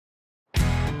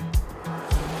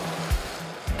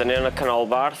Dyn ni yn y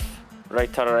Canolbarth,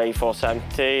 right ar yr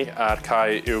A470. A'r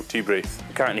cae yw T-Breath.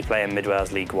 We currently play in Mid-Wales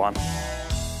League 1.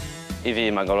 I fi,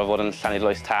 mae'n gorfod fod yn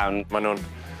Llanidloes Town. Maen nhw'n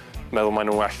meddwl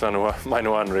maen nhw'n well na maen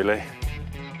nhw yn, really.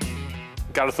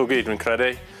 Gareth o gyd, dwi'n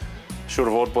credu. Siŵr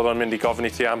o fod bod o'n mynd i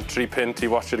gofyn i ti am 3 pint i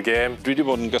watch y gêm. Dwi wedi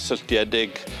bod yn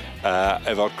gysylltiedig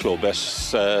efo'r clwb ers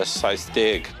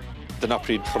 70. Dyna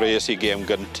pryd ffres i gêm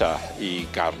gyntaf i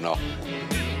Carno.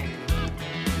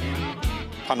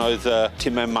 Pan oedd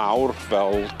timau mawr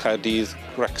fel Caerdydd,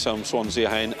 Wrecsam, Swansea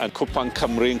hain, yn Cwpan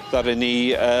Cymru, ddaru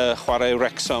ni chwarae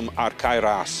Wrecsam ar cae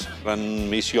ras. Yn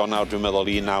mis Ionawr, dwi'n meddwl,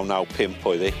 1995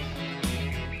 oedd hi.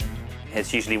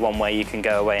 It's usually one way you can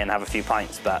go away and have a few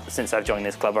pints, but since I've joined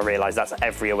this club, I realise that's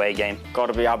every away game. Got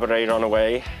to be Aberdeen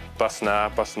away. Bus na,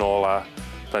 bus nôl a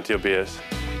plenty o beers.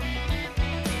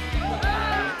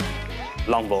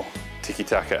 Long ball.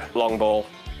 Tiki-taka. Long ball.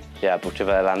 Ie, bwtio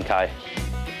fe lan cae.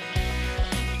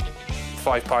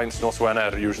 5 pints nos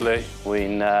Wener, usually.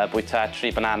 Wy'n bwyta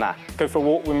 3 banana. Go for a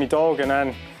walk with my dog and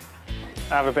then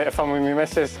have a bit of fun with my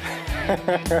missus.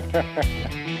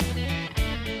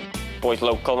 Boys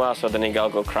local ma, so dyn ni'n gael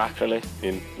go crack, really.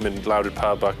 Ni'n mynd lawr i'r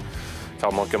pub a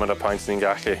cael mor gymaint o pints ni'n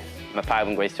gallu. Mae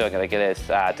pawb yn gweithio gyda'i gilydd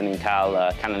a dyn ni'n cael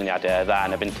canlyniadau dda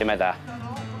yn y byntimau dda.